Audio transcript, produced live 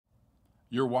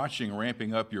You're watching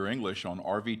Ramping Up Your English on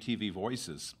RVTV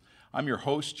Voices. I'm your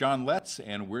host, John Letts,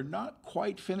 and we're not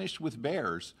quite finished with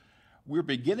bears. We're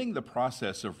beginning the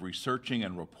process of researching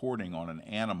and reporting on an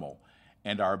animal,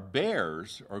 and our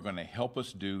bears are going to help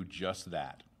us do just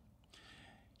that.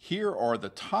 Here are the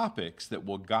topics that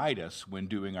will guide us when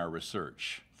doing our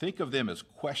research. Think of them as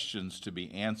questions to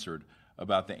be answered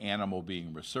about the animal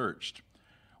being researched.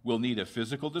 We'll need a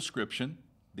physical description,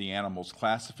 the animal's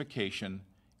classification,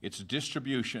 its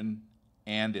distribution,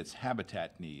 and its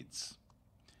habitat needs.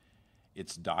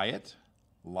 Its diet,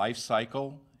 life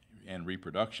cycle, and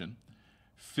reproduction,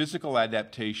 physical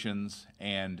adaptations,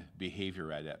 and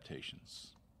behavior adaptations.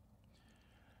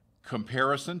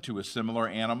 Comparison to a similar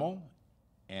animal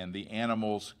and the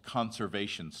animal's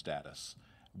conservation status.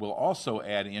 We'll also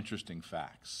add interesting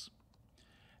facts.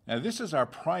 Now, this is our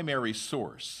primary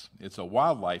source. It's a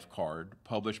wildlife card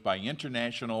published by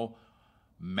International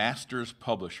Masters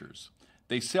Publishers.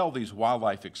 They sell these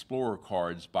Wildlife Explorer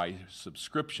cards by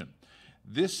subscription.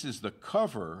 This is the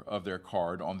cover of their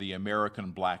card on the American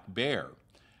black bear.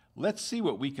 Let's see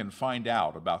what we can find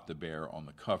out about the bear on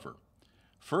the cover.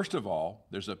 First of all,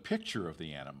 there's a picture of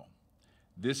the animal.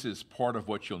 This is part of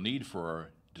what you'll need for a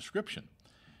description.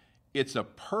 It's a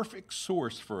perfect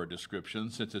source for a description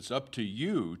since it's up to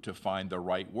you to find the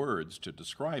right words to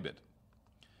describe it.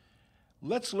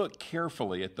 Let's look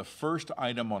carefully at the first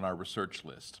item on our research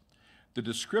list. The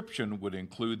description would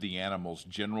include the animal's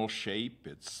general shape,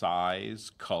 its size,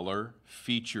 color,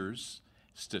 features,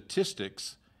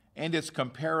 statistics, and its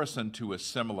comparison to a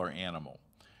similar animal.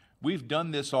 We've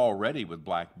done this already with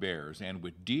black bears and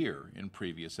with deer in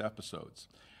previous episodes.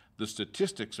 The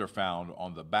statistics are found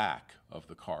on the back of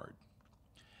the card.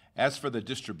 As for the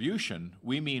distribution,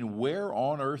 we mean where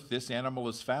on earth this animal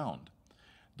is found.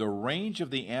 The range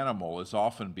of the animal is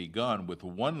often begun with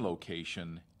one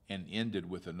location and ended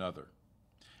with another.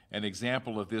 An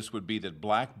example of this would be that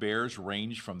black bears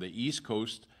range from the east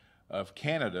coast of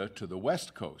Canada to the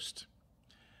west coast.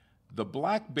 The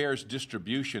black bear's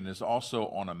distribution is also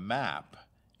on a map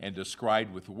and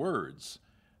described with words.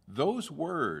 Those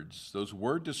words, those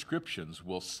word descriptions,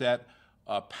 will set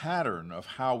a pattern of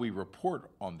how we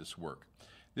report on this work.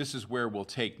 This is where we'll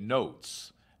take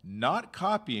notes, not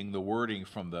copying the wording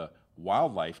from the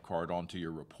wildlife card onto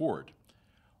your report.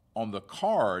 On the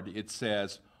card, it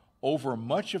says, over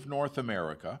much of North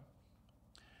America,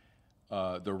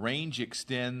 the range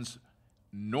extends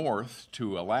north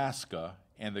to Alaska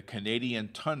and the Canadian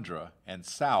tundra and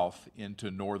south into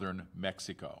northern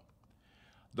Mexico.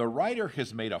 The writer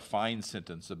has made a fine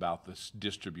sentence about this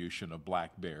distribution of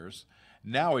black bears.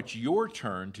 Now it's your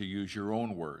turn to use your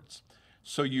own words.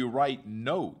 So you write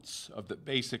notes of the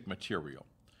basic material.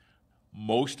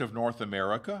 Most of North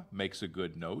America makes a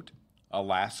good note.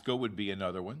 Alaska would be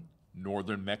another one.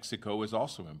 Northern Mexico is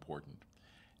also important.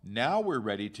 Now we're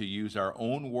ready to use our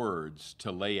own words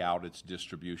to lay out its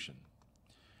distribution.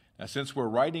 Now, since we're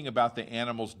writing about the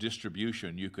animal's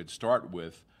distribution, you could start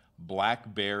with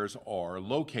black bears are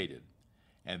located,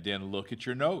 and then look at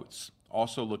your notes.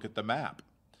 Also look at the map.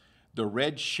 The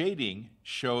red shading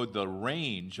showed the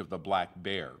range of the black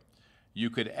bear. You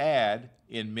could add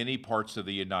in many parts of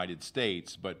the United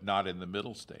States, but not in the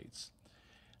middle states.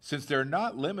 Since they're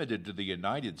not limited to the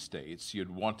United States,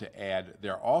 you'd want to add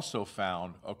they're also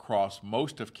found across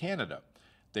most of Canada.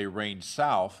 They range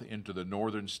south into the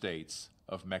northern states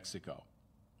of Mexico.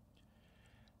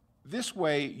 This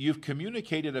way, you've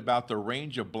communicated about the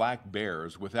range of black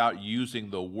bears without using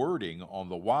the wording on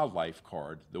the wildlife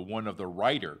card, the one of the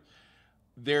writer.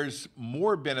 There's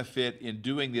more benefit in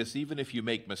doing this even if you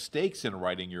make mistakes in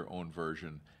writing your own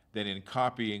version than in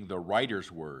copying the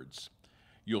writer's words.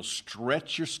 You'll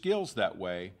stretch your skills that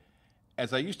way.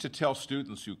 As I used to tell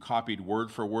students who copied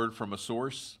word for word from a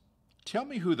source, tell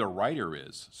me who the writer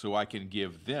is so I can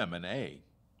give them an A.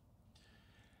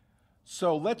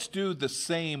 So let's do the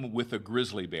same with a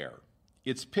grizzly bear.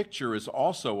 Its picture is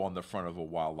also on the front of a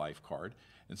wildlife card,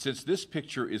 and since this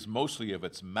picture is mostly of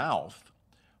its mouth,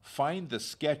 find the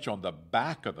sketch on the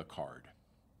back of the card.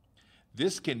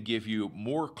 This can give you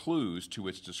more clues to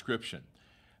its description.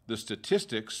 The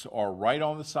statistics are right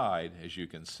on the side, as you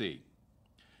can see.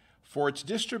 For its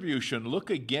distribution, look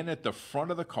again at the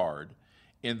front of the card.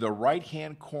 In the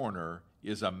right-hand corner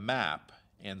is a map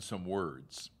and some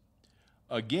words.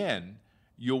 Again,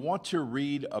 you'll want to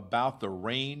read about the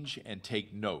range and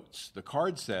take notes. The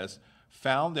card says,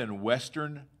 found in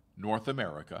western North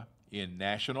America, in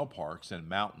national parks and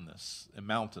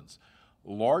mountains.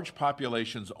 Large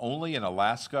populations only in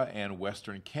Alaska and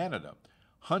western Canada.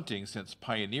 Hunting since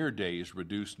pioneer days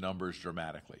reduced numbers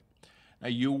dramatically. Now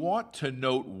you want to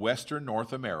note western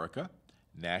North America,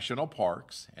 national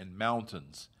parks, and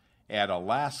mountains. Add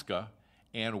Alaska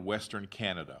and Western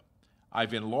Canada.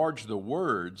 I've enlarged the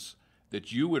words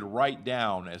that you would write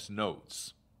down as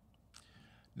notes.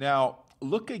 Now,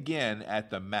 look again at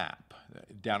the map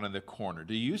down in the corner.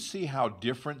 Do you see how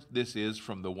different this is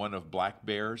from the one of black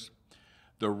bears?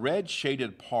 The red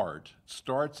shaded part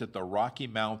starts at the Rocky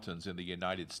Mountains in the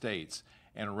United States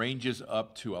and ranges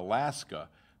up to Alaska,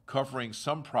 covering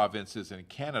some provinces in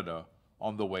Canada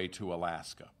on the way to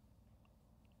Alaska.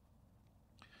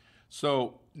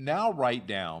 So now write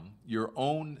down your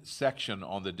own section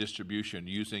on the distribution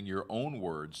using your own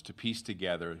words to piece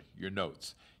together your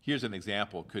notes. Here's an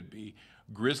example. It could be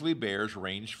grizzly bears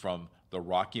range from the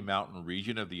Rocky Mountain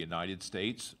region of the United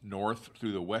States north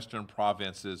through the western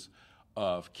provinces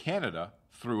of Canada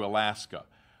through Alaska,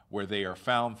 where they are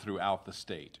found throughout the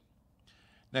state.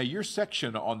 Now, your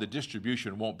section on the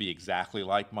distribution won't be exactly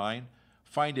like mine.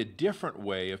 Find a different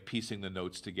way of piecing the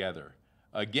notes together.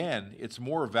 Again, it's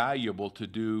more valuable to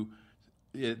do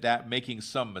that making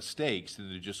some mistakes than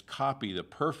to just copy the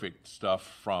perfect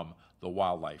stuff from the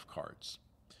wildlife cards.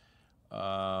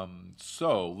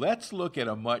 So let's look at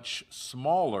a much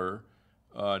smaller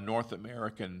North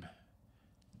American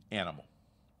animal.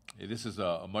 This is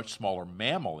a much smaller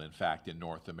mammal, in fact, in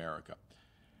North America.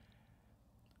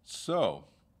 So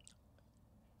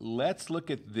let's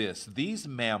look at this. These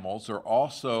mammals are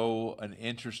also an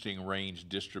interesting range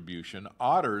distribution.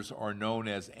 Otters are known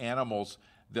as animals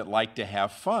that like to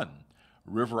have fun.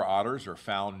 River otters are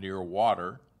found near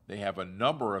water. They have a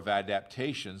number of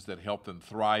adaptations that help them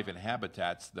thrive in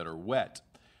habitats that are wet.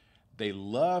 They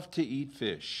love to eat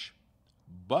fish,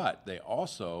 but they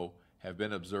also have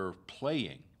been observed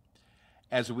playing.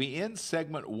 As we end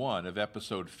segment 1 of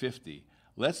episode 50,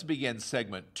 let's begin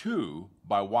segment 2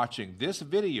 by watching this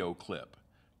video clip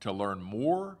to learn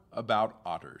more about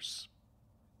otters.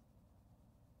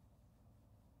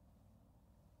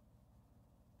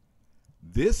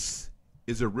 This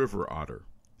is a river otter.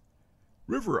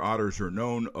 River otters are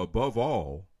known above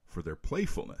all for their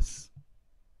playfulness.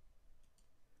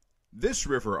 This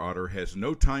river otter has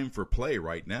no time for play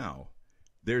right now.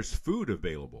 There's food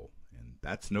available, and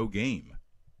that's no game.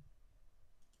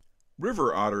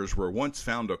 River otters were once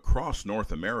found across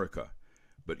North America,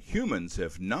 but humans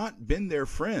have not been their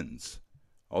friends,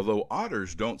 although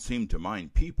otters don't seem to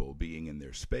mind people being in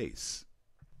their space.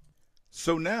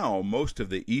 So now most of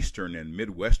the eastern and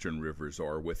midwestern rivers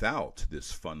are without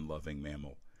this fun-loving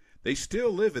mammal. They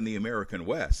still live in the American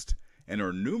West and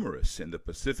are numerous in the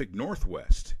Pacific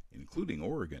Northwest, including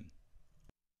Oregon.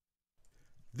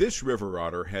 This river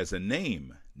otter has a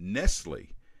name,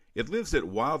 Nestle. It lives at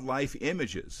Wildlife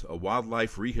Images, a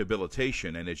wildlife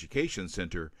rehabilitation and education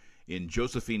center in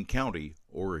Josephine County,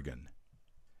 Oregon.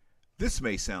 This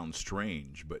may sound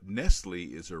strange, but Nestle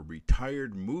is a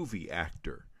retired movie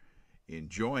actor,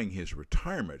 enjoying his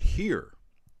retirement here.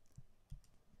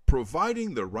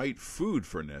 Providing the right food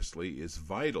for Nestle is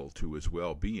vital to his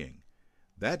well-being.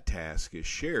 That task is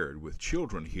shared with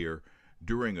children here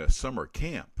during a summer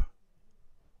camp.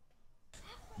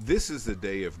 This is the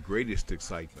day of greatest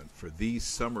excitement for these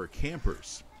summer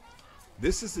campers.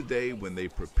 This is the day when they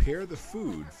prepare the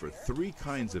food for 3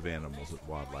 kinds of animals at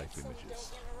Wildlife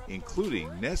Images, including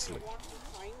Nestle,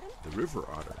 the river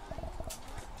otter.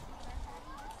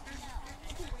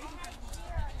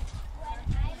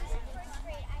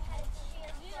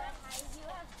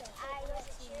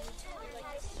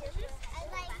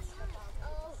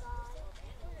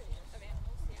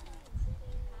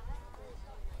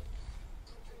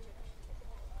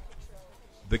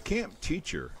 The camp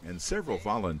teacher and several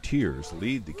volunteers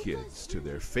lead the kids to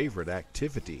their favorite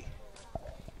activity.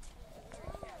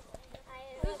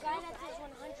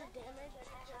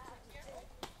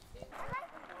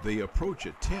 They approach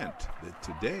a tent that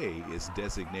today is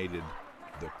designated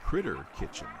the Critter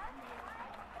Kitchen.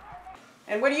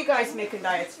 And what are you guys making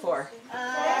diets for?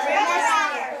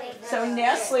 So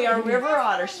Nestle are river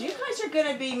otters. So you guys are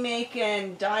going to be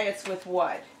making diets with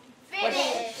what?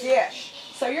 Fish.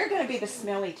 So you're going to be the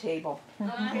smelly table.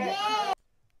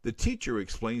 The teacher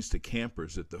explains to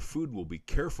campers that the food will be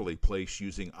carefully placed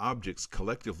using objects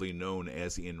collectively known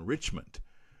as enrichment,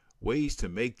 ways to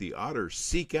make the otter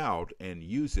seek out and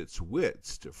use its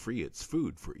wits to free its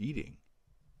food for eating.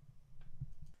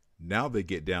 Now they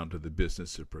get down to the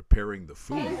business of preparing the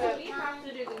food. Okay,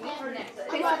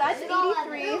 so that's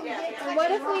 83. And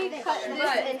what if we cut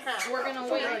this in half? We're going to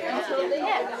wait until the end.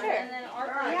 Yeah, sure. And then our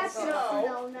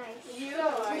Nice. You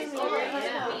guys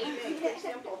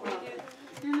are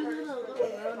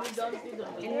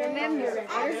And remember,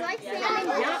 ours like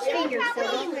salmon, not fingers, so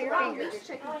don't put your fingers.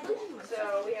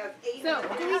 So we have 8. So,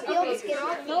 do we peel the skin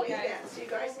off? Nope. So you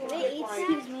guys can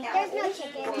Excuse me. There's no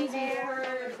chicken in there.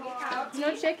 No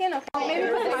chicken? Okay. Maybe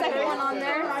put the second one on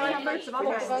there. Okay.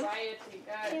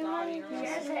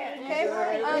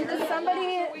 Does somebody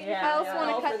else want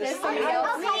to cut this? Somebody else?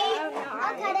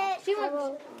 I'll cut it. She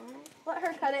wants. Let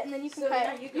her cut it, and then you can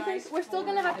cut it. We're still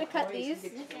gonna have to cut these.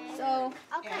 So.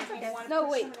 I'll cut this. No,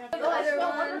 wait. The other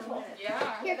one.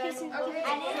 Here, Casey. You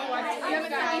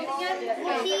haven't cut anything yet?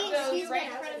 She's gonna.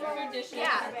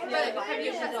 Yeah, but have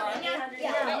you cut something yet?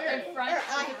 Yeah.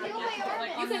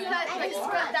 You can cut, like,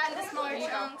 split that into smaller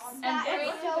chunks.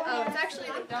 Oh, it's actually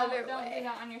the other way. Don't do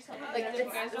that on yourself. Like, if you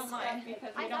guys don't mind,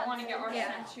 because we don't want to get our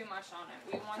scent too much on it.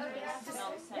 We want them to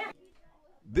smell the scent.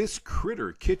 This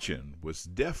critter kitchen was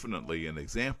definitely an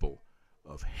example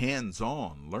of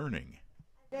hands-on learning.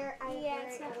 Here,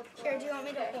 do you want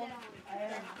me to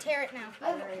tear it now?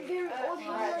 I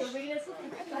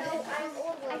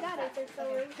got it. They're so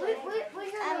I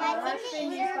think the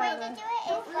easier way to do it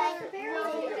is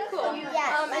like Cool.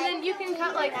 Yes. And then you can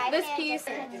cut, like, this piece. I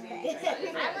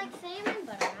like salmon,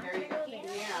 but I'm not.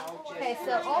 Okay,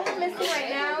 so all we're missing right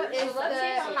now is the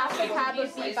half a tab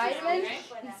of B vitamin.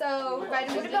 So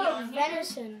vitamin B.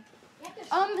 Venison.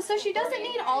 So she doesn't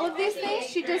need all of these things.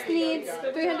 She just needs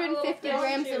 350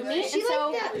 grams of meat. And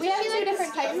so we have 2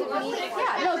 different types of meat.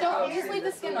 Yeah, no, don't just leave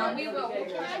the skin on. We will.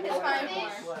 It's fine.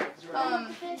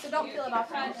 So don't peel it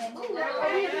off. Are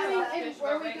we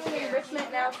doing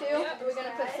enrichment now too? Are we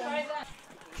gonna put some?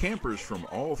 Campers from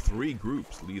all 3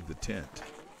 groups leave the tent.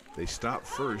 They stop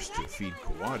first to feed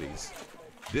coatis,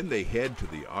 then they head to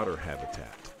the otter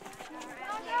habitat.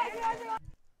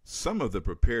 Some of the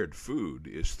prepared food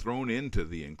is thrown into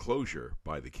the enclosure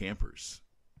by the campers.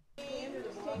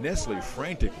 Nestle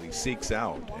frantically seeks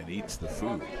out and eats the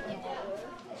food.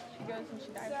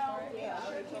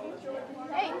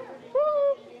 Hey.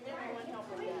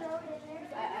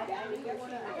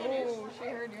 Oh, she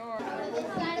heard yours.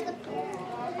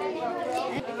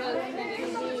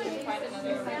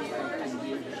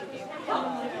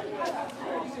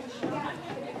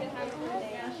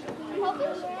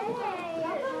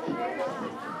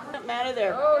 Out of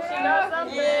there. Oh, she got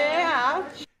something. Yeah.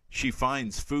 She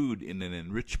finds food in an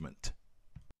enrichment.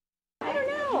 I don't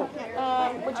know.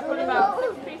 What'd you put in About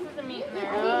there? 6 pieces of meat in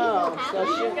there. Oh, so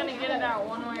She's gonna get it out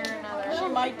one way or another. she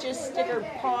might just stick her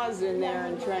paws in there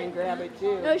and try and grab it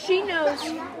too. No, she knows.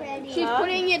 She's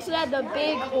putting it so that the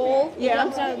big hole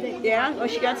comes out of the. Yeah. Oh,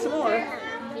 she got some more.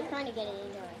 You're trying to get it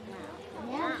into her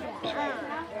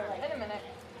mouth. Wait a minute.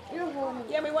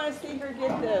 Yeah, we want to see her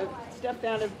get the stuff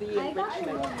out of the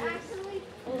enrichment.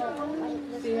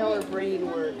 See how her brain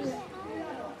works.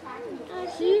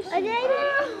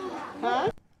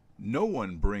 Huh? No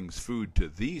one brings food to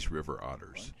these river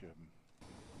otters.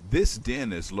 This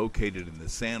den is located in the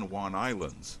San Juan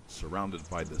Islands, surrounded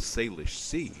by the Salish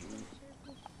Sea.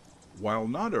 While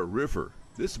not a river,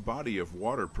 this body of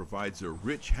water provides a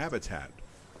rich habitat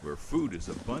where food is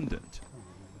abundant.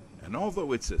 And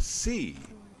although it's a sea,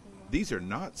 these are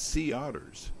not sea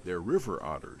otters, they're river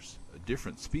otters, a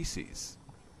different species.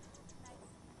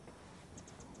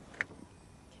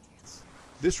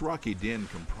 This rocky den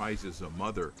comprises a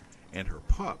mother and her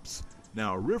pups.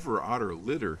 Now, river otter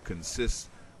litter consists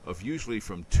of usually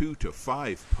from 2 to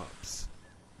 5 pups.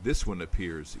 This one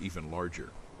appears even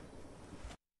larger.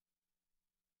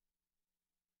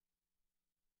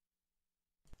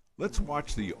 Let's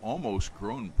watch the almost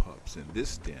grown pups in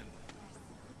this den.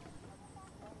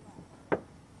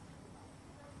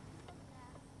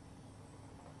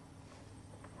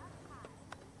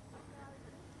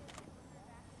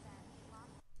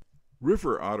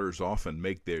 River otters often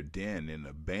make their den in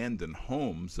abandoned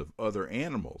homes of other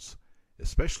animals,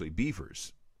 especially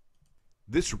beavers.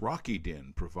 This rocky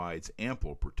den provides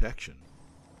ample protection.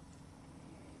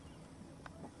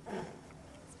 I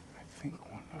think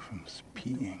one of them's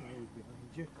peeing.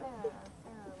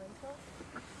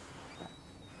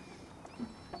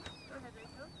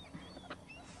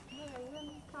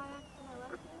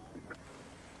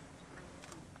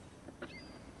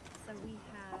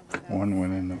 One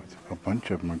went in, a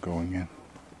bunch of them are going in.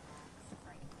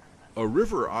 A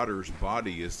river otter's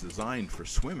body is designed for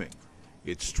swimming.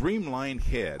 Its streamlined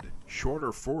head,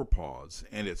 shorter forepaws,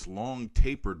 and its long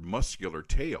tapered muscular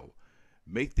tail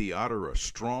make the otter a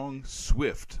strong,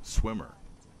 swift swimmer.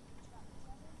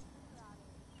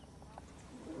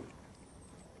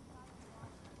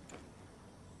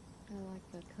 I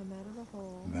like the come out of the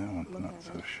hole. That one's not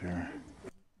so sure.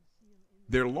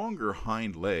 Their longer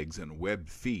hind legs and webbed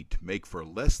feet make for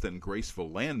less than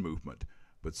graceful land movement,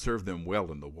 but serve them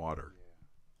well in the water.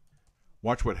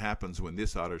 Watch what happens when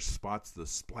this otter spots the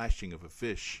splashing of a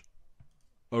fish.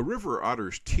 A river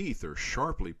otter's teeth are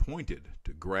sharply pointed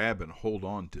to grab and hold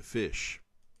on to fish,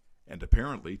 and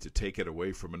apparently to take it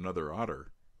away from another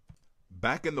otter.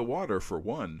 Back in the water for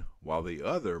one, while the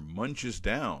other munches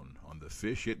down on the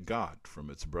fish it got from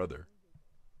its brother.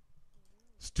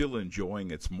 Still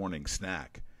enjoying its morning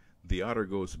snack, the otter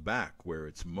goes back where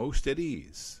it's most at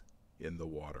ease, in the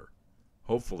water.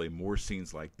 Hopefully more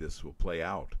scenes like this will play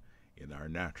out in our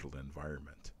natural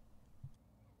environment.